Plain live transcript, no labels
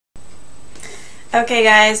Okay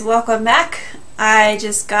guys, welcome back. I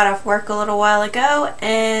just got off work a little while ago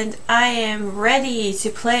and I am ready to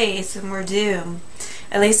play some more Doom.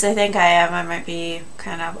 At least I think I am. I might be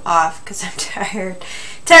kind of off because I'm tired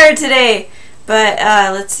today. But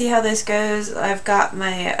let's see how this goes. I've got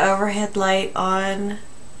my overhead light on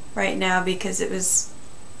right now because it was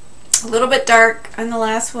a little bit dark on the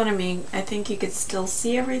last one. I mean, I think you could still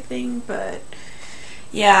see everything, but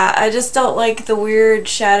yeah, I just don't like the weird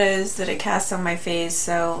shadows that it casts on my face,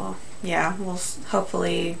 so yeah, we'll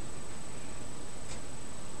hopefully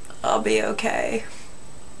I'll be okay.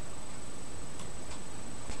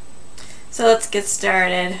 So let's get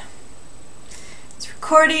started. It's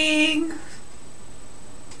recording.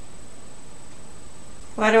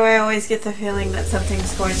 Why do I always get the feeling that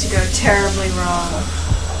something's going to go terribly wrong?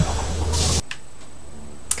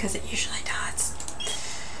 Because it usually does.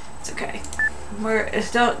 It's okay.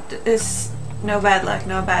 It's no bad luck,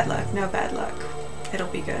 no bad luck, no bad luck. It'll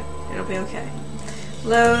be good. It'll be okay.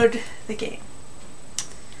 Load the game.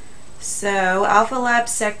 So, Alpha Lab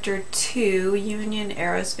Sector 2, Union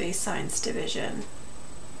Aerospace Science Division.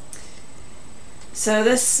 So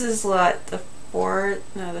this is what, the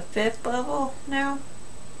fifth level now?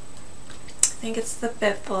 I think it's the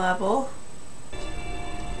 5th level.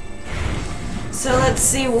 So let's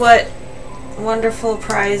see what wonderful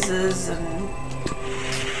prizes and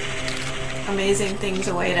amazing things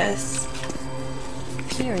await us.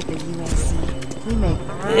 Here at the UAC, we make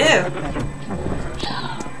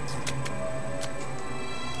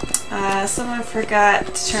someone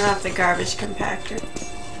forgot to turn off the garbage compactor.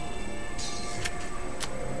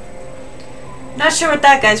 Not sure what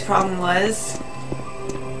that guy's problem was.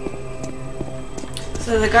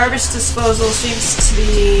 So the garbage disposal seems to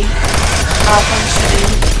be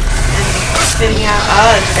malfunctioning and spitting out.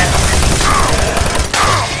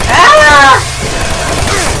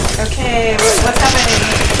 Okay, what's happening?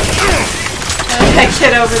 How did I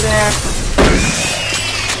get over there?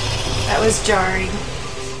 That was jarring.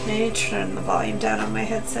 Maybe turn the volume down on my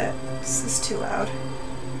headset. This is too loud.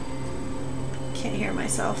 Can't hear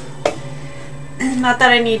myself. Not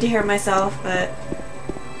that I need to hear myself, but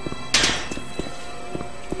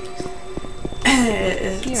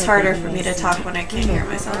it's harder for me to talk when I can't hear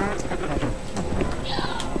myself.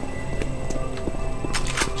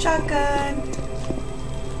 Shotgun!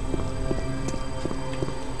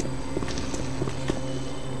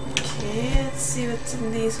 Okay, let's see what's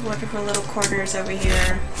in these wonderful little corners over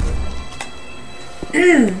here.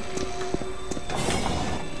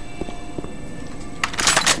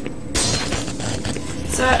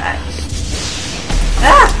 So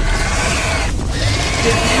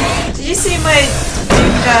did you see my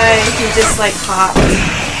dude guy who just like hopped?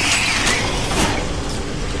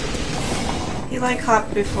 He like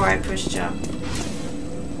hopped before I push jump.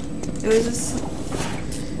 It was just...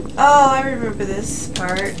 Oh, I remember this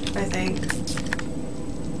part, I think.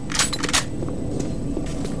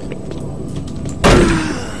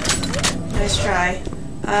 Nice try.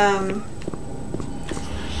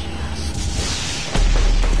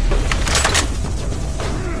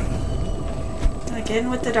 Again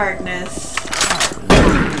with the darkness.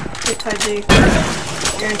 Get pudgy.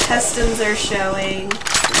 Your intestines are showing.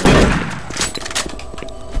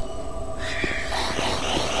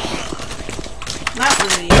 Not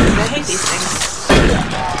really. I hate these things.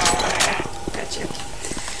 Okay, got you.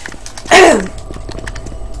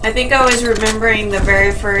 I think I was remembering the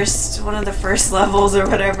very first, one of the first levels or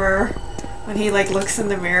whatever, when he like looks in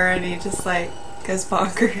the mirror and he just like goes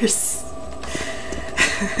bonkers.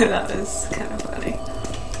 That was kind of funny.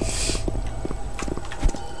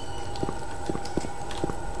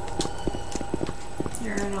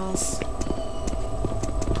 Urinals.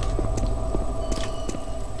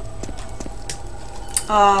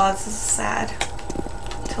 Oh, this is sad.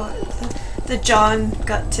 The John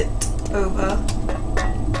got tipped over.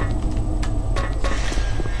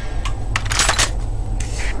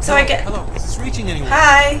 So I get. Hello, is this reaching anyone?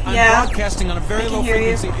 Hi, yeah. I'm broadcasting on a very low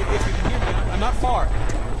frequency. If you can hear me, I'm not far.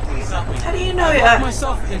 Please help me. How do you know? I locked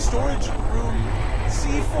myself in storage room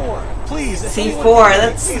C4. Please, if anyone C4. can,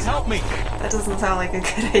 That's. Please help me. That doesn't sound like a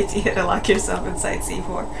good idea to lock yourself inside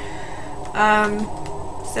C4.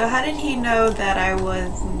 So how did he know that I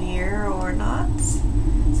was near or not?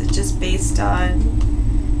 Is it just based on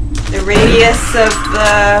the radius of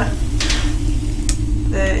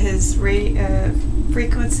his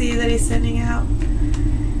frequency that he's sending out?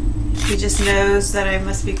 He just knows that I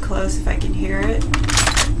must be close if I can hear it.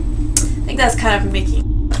 I think that's kind of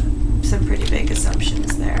making some pretty big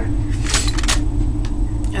assumptions there.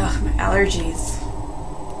 Ugh, my allergies.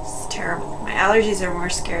 It's terrible. My allergies are more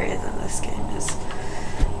scary than this game is.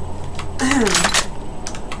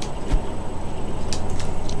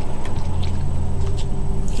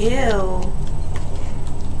 Ew.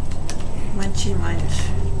 Munchy munch.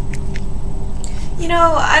 You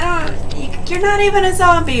know, I don't... You're not even a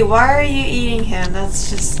zombie. Why are you eating him? That's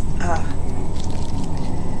just... I'm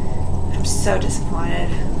so disappointed.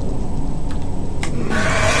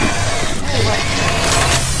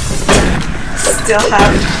 Still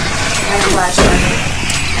have my flashlight.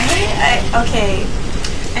 Okay.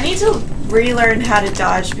 I need to relearn how to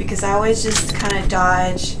dodge because I always just kind of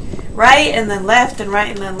dodge right and then left and right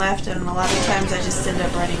and then left, and a lot of times I just end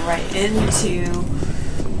up running right into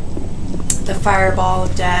the fireball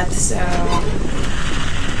of death, so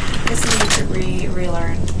I guess I need to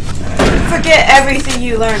relearn. Forget everything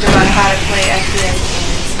you learned about how to play FPS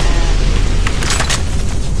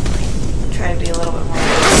games and try to be a little bit more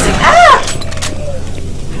realistic. Ah!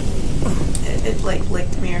 It like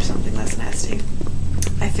licked me or something. That's nasty.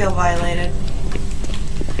 I feel violated.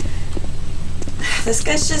 This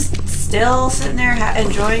guy's just still sitting there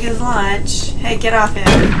enjoying his lunch. Hey, get off him.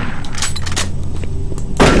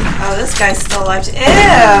 Oh, this guy's still alive. Ew,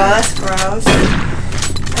 that's gross.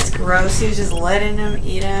 That's gross. He was just letting him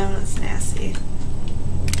eat him. That's nasty.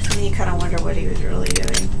 And you kind of wonder what he was really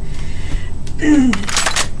doing.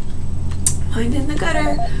 Mind in the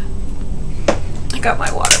gutter. I got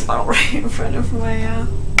my water bottle right in front of my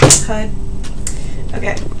HUD.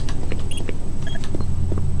 Okay.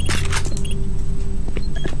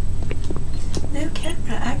 No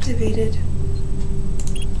camera activated.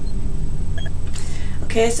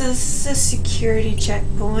 Okay, so this is a security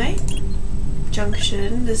checkpoint.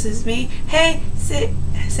 Junction. This is me. Hey, say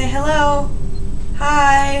hello.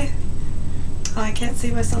 Hi. Oh, I can't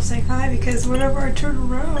see myself saying hi because whenever I turn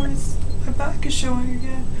around, my back is showing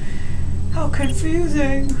again. How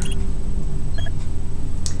confusing.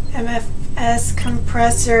 MFS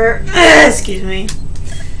compressor. Excuse me.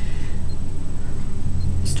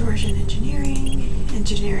 Storage and engineering.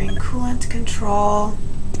 Engineering coolant control.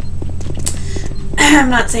 I'm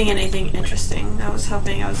not seeing anything interesting. I was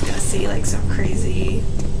hoping I was going to see like some crazy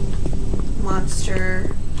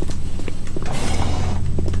monster.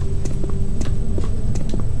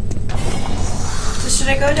 So should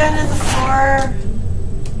I go down in the floor?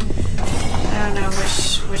 I don't know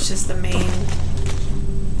which is the main. Are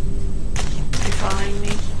you following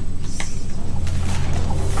me?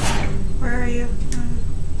 Where are you?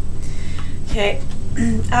 Okay.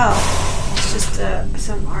 Oh, it's just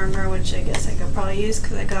some armor, which I guess I could probably use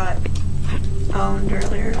because I got owned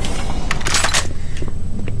earlier.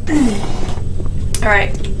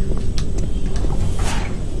 Alright.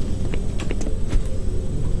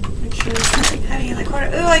 Make sure there's nothing hiding in the corner.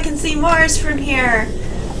 Ooh, I can see Mars from here!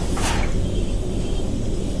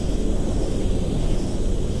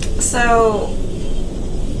 So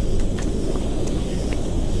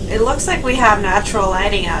it looks like we have natural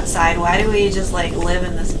lighting outside. Why do we just like live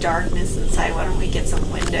in this darkness inside? Why don't we get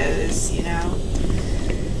some windows, you know?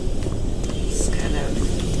 It's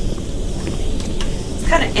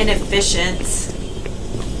kind of inefficient.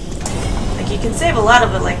 Like you can save a lot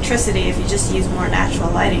of electricity if you just use more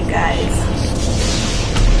natural lighting, guys.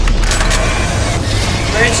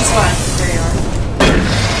 Where did you spawn? There you are.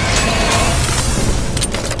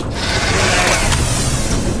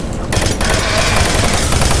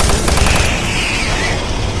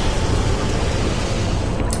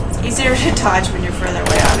 Easier to dodge when you're further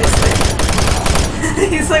away, obviously.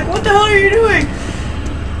 He's like, what the hell are you doing?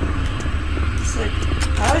 It's like,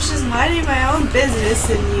 I was just minding my own business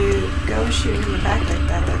and you go shooting in the back like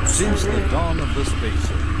that. That's Since so rude. the dawn of the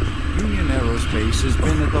space age, Union Aerospace has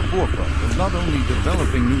been at the forefront of not only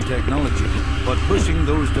developing new technology, but pushing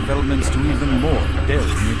those developments to even more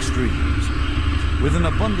daring extremes. With an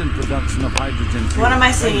abundant production of hydrogen fuel, What am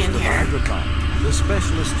I seeing in here? The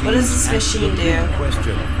specialist What does this machine do?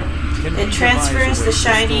 It transfers the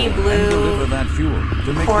shiny blue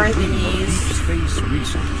core thingies. Space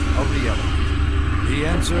research a reality. The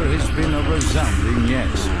answer has been a resounding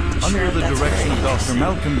yes. Under the direction of Dr.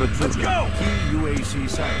 Malcolm Batrugin, key UAC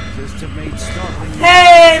scientists have made startling...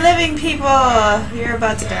 Hey, living people! You're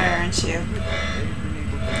about to die, aren't you?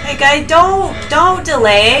 Hey, guy, don't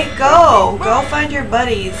delay. Go find your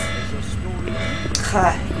buddies.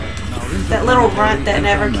 That little runt that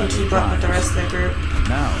never can keep up with the rest of the group.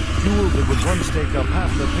 Now, fuel that would once take up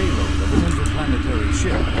half the payload of an interplanetary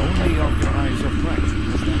ship only occupies a fraction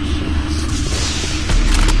of that.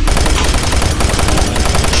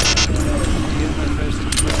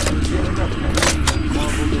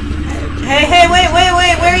 Hey, wait, where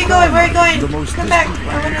are you going? Come back.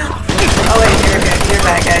 Oh wait, you're good. You're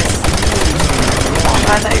bad, guys.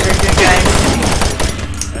 I thought you were good, guys.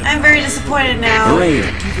 I'm very very disappointed now. Marine,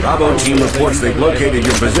 Bravo team reports they've located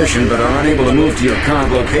your position but are unable to move to your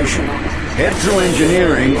current location. Head through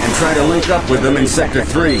engineering and try to link up with them in Sector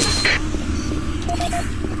 3. See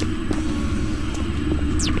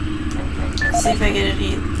if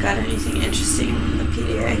I got anything interesting in the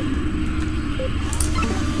PDA.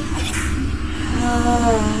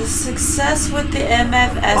 Success with the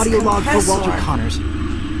MFS Audio log for compressor. Walter Connors.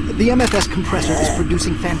 The MFS compressor is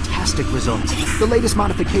producing fantastic results. The latest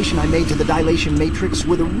modification I made to the dilation matrix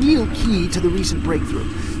were the real key to the recent breakthrough.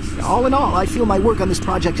 All in all, I feel my work on this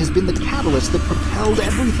project has been the catalyst that propelled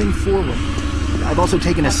everything forward. I've also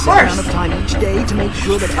taken a set amount of time each day to make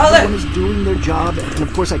sure that everyone is doing their job, and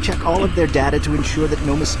of course I check all of their data to ensure that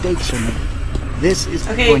no mistakes are made. This is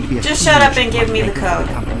going to be a just shut up and give me the code.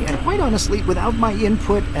 Company. And quite honestly, without my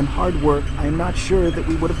input and hard work, I am not sure that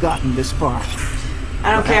we would have gotten this far.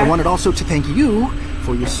 I don't care. I wanted also to thank you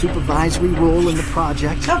for your supervisory role in the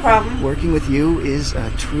project. No problem. Working with you is a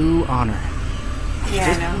true honor. Yeah,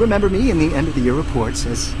 Just I know. remember me in the end of the year reports,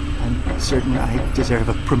 as I'm certain I deserve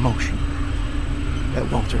a promotion.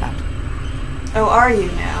 Walter out. Oh, are you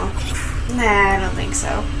now? Nah, I don't think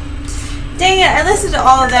so. Dang it, I listened to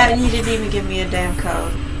all of that and you didn't even give me a damn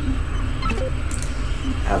code.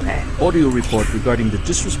 Okay. Audio report regarding the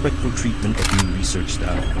disrespectful treatment of new research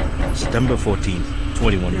staff. September 14th,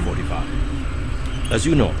 2145. As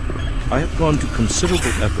you know, I have gone to considerable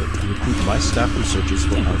effort to recruit my staff researchers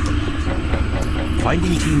for Alpha.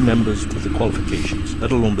 Finding team members with the qualifications,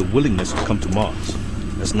 let alone the willingness to come to Mars,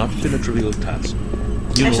 has not been a trivial task.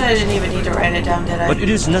 Actually, I didn't even need to write it down, did I? But it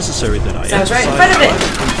is necessary that I Sounds right in front of it.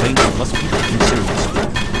 complaints must be taken seriously.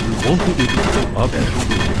 We won't be able to go up and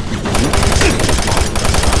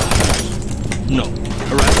no,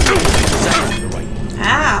 harassment is exactly the right one.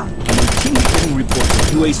 Ow. I'm routinely getting reports of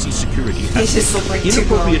UAC security He just looked like too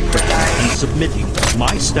inappropriate long for practice dying. and submitting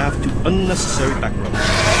my staff to unnecessary background.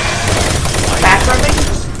 Backrubbing?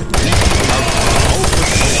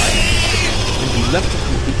 And be left to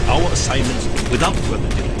complete our assignments without further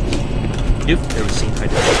delay. If there is some kind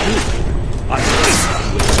of security, I will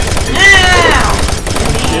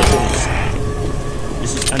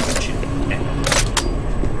This is Andrew Chin.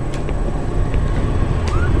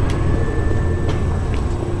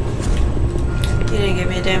 You didn't give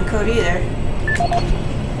me a damn code either.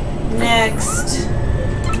 Next.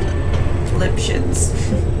 Lipshits.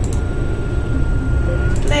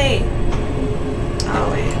 Play. Oh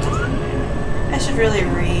wait. I should really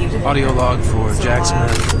read. Audio log for So Jack loud.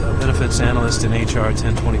 Smith, benefits analyst in HR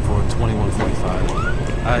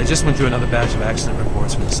 1024-2145. I just went through another batch of accident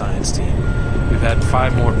reports from the science team. We've had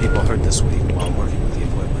 5 more people hurt this week while working with the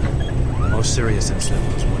equipment. The most serious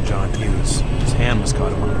incident was when John Hughes, his hand was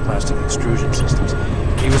caught in one of the plastic extrusion systems.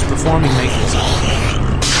 He was performing maintenance on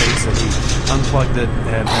it. States that he unplugged it and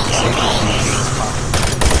had the safety key in his pocket.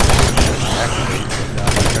 Activate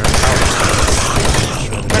without apparent power.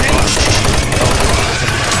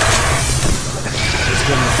 It's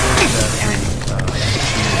been reported that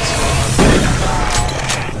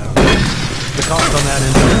the cost on that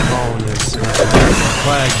incident alone is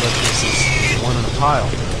flag, but this is one in a pile.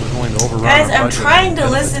 We're going to overrun Guys, our I'm budget trying to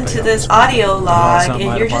and listen benefit to this payouts. audio While log it's not and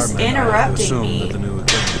my you're just department, I have to interrupting assume me. that the new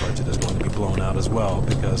equipment budget is going to be blown out as well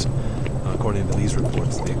because, according to these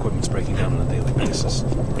reports, the equipment's breaking down on a daily basis.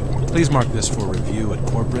 Please mark this for review at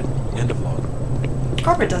corporate. End of log.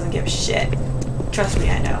 Corporate doesn't give a shit. Trust me,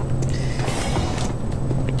 I know.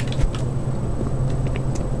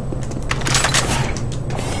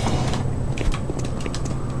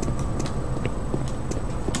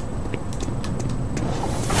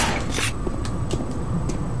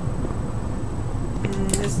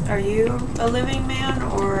 Are you a living man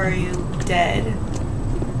or are you dead?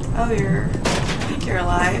 Oh, I think you're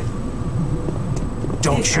alive.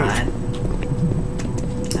 Don't He's shoot. not.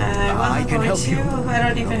 I I can help you. I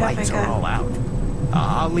don't even The have my lights are all gun. out.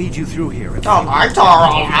 I'll lead you through here. The lights are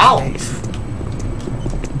all out.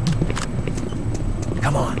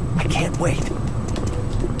 Come on, I can't wait.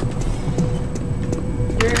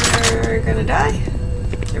 You're gonna die?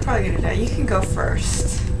 You're probably gonna die. You can go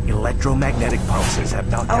first. Electromagnetic pulses have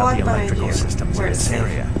knocked I'll out the walk behind electrical you, systems where in it's this safe.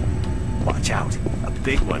 area. Watch out. A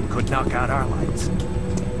big one could knock out our lights.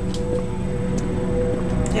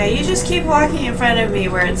 Yeah, you just keep walking in front of me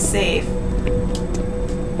where it's safe.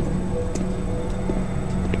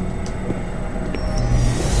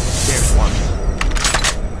 There's one.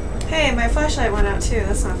 Hey, my flashlight went out too.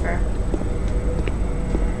 That's not fair.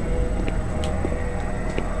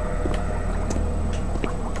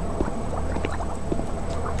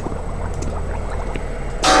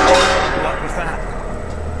 What was that?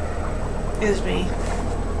 It was me.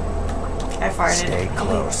 I farted. Stay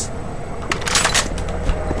close.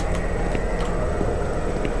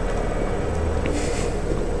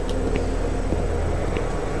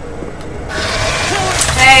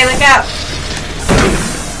 Hey, look out!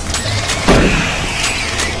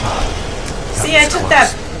 See, I took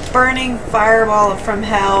that burning fireball from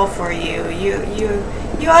hell for you.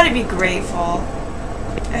 You ought to be grateful.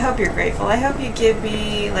 I hope you're grateful. I hope you give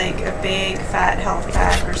me like a big fat health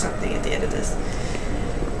pack or something at the end of this,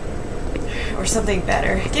 or something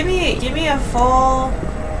better. Give me a full,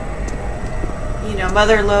 you know,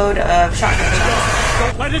 mother load of shotgun shells.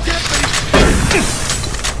 Don't let it get me!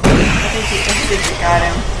 I think you got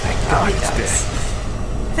him. Thank God he it's ducked. dead.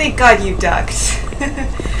 Thank God you ducked.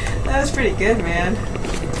 That was pretty good, man.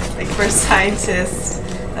 Like for a scientist,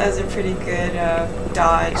 that was a pretty good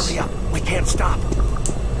dodge. Hurry up. We can't stop.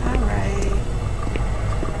 Alright.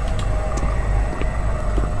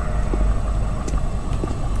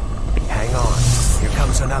 Hang on. Here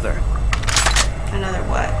comes another. Another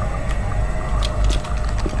what?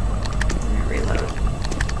 Let me reload.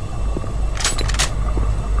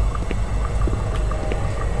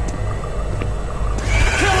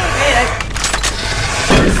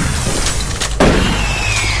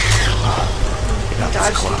 That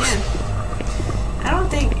was close. Again.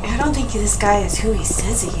 I don't think this guy is who he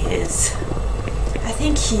says he is. I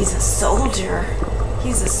think he's a soldier.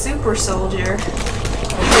 He's a super soldier. A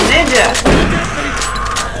ninja.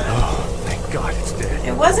 Oh, thank God it's dead.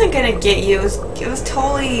 It wasn't gonna get you. It was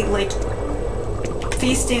totally like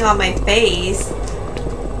feasting on my face.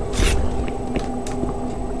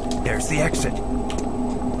 There's the exit.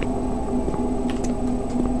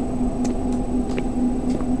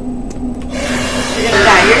 You're gonna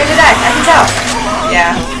die. You're gonna die. I can tell.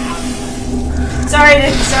 Yeah. Sorry,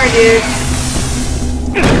 dude.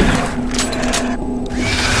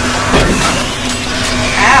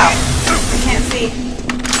 Ow. I can't see.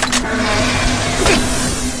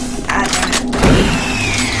 Ah, damn it.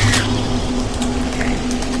 Okay.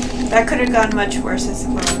 That could have gone much worse, I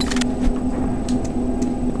suppose.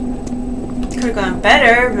 Could have gone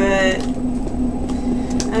better, but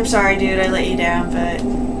I'm sorry, dude. I let you down, but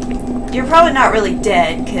you're probably not really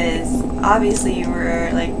dead, because obviously you were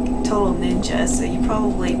like total ninja, so you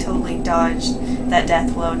probably totally dodged that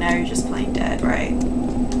death blow. Now you're just plain dead, right?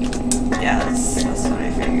 Yeah, that's what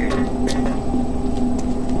I figured.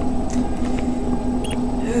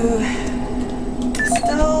 Ooh.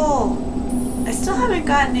 I still haven't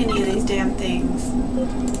gotten any of these damn things.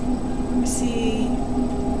 Let's see.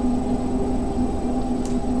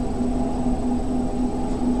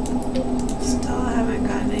 Still haven't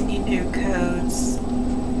gotten any new codes.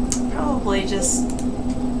 Probably just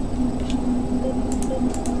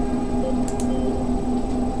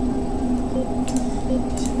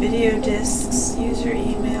video discs, user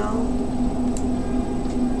email.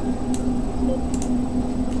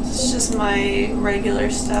 This is just my regular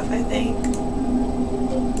stuff, I think.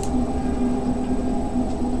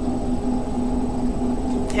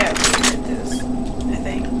 Yeah, we did this, I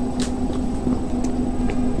think.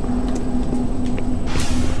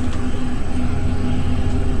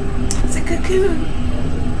 It's a cocoon.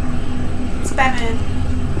 It's Batman.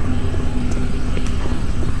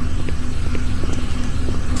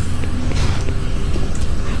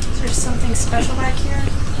 Is there something special back here?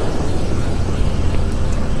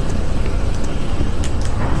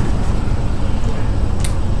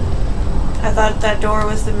 I thought that door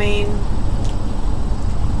was the main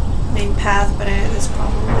path, but this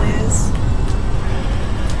probably is.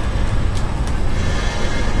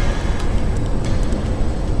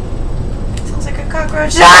 Sounds like a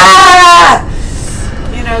cockroach. Ah!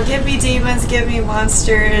 You know, give me demons, give me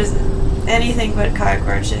monsters, anything but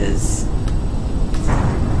cockroaches.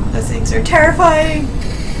 Those things are terrifying.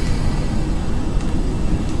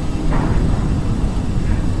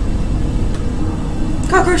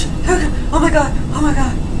 Cockroach! Oh my god! Oh my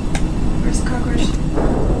god! Where's the cockroach?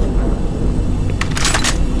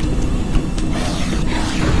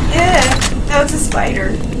 Yeah! No, it's a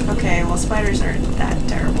spider. Okay, well spiders aren't that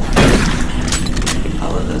terrible.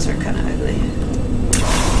 All of those are kind of ugly.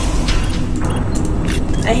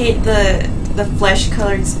 I hate the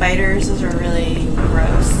flesh-colored spiders. Those are really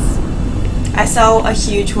gross. I saw a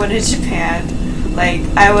huge one in Japan. Like,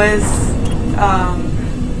 I was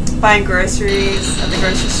buying groceries at the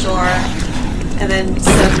grocery store, and then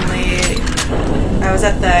suddenly I was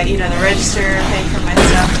at the, you know, the register paying for my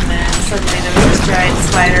stuff, and then suddenly there was this giant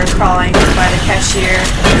spider crawling by the cashier,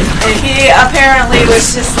 and he apparently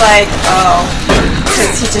was just like, oh,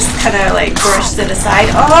 because he just kind of like brushed it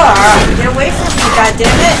aside. Oh, get away from me,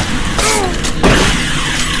 goddammit!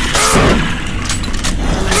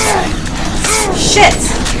 I'm gonna die. shit!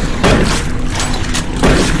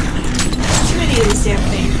 Too many of these damn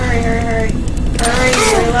things. Hurry, hurry, hurry. Hurry,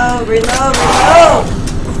 reload, reload, reload!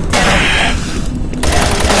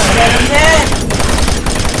 Dead, I'm dead!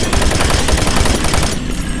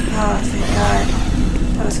 Oh, thank God.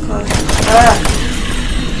 That was close.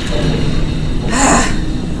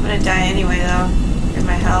 I'm gonna die anyway, though. In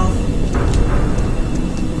my health.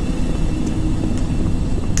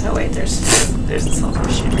 Oh wait, there's this whole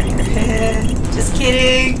machine right here. Just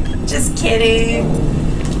kidding. Just kidding.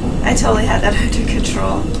 I totally had that under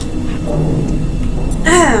control.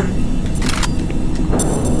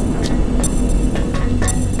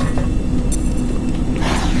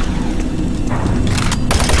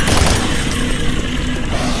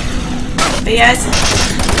 But yes.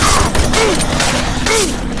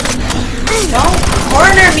 Don't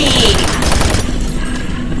corner me!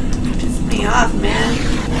 Piss me off, man.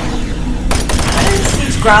 Why are these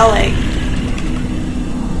things growling? I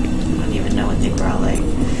don't even know what they growl like.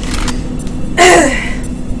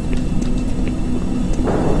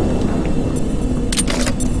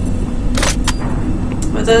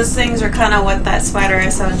 But those things are kind of what that spider I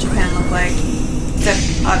saw in Japan looked like.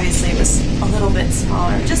 Except, obviously, it was a little bit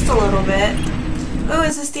smaller. Just a little bit. Oh,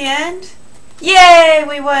 is this the end? Yay!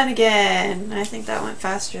 We won again! I think that went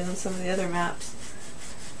faster than some of the other maps.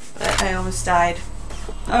 But I almost died.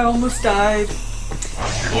 I almost died.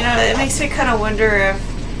 You know, it makes me kind of wonder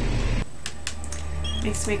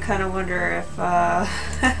if... I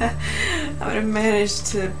would have managed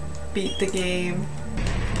to beat the game.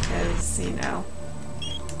 Because, you know,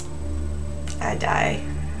 I die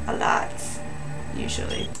a lot,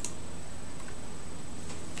 usually.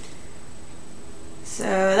 So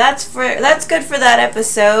that's good for that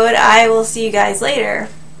episode. I will see you guys later.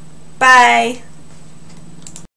 Bye!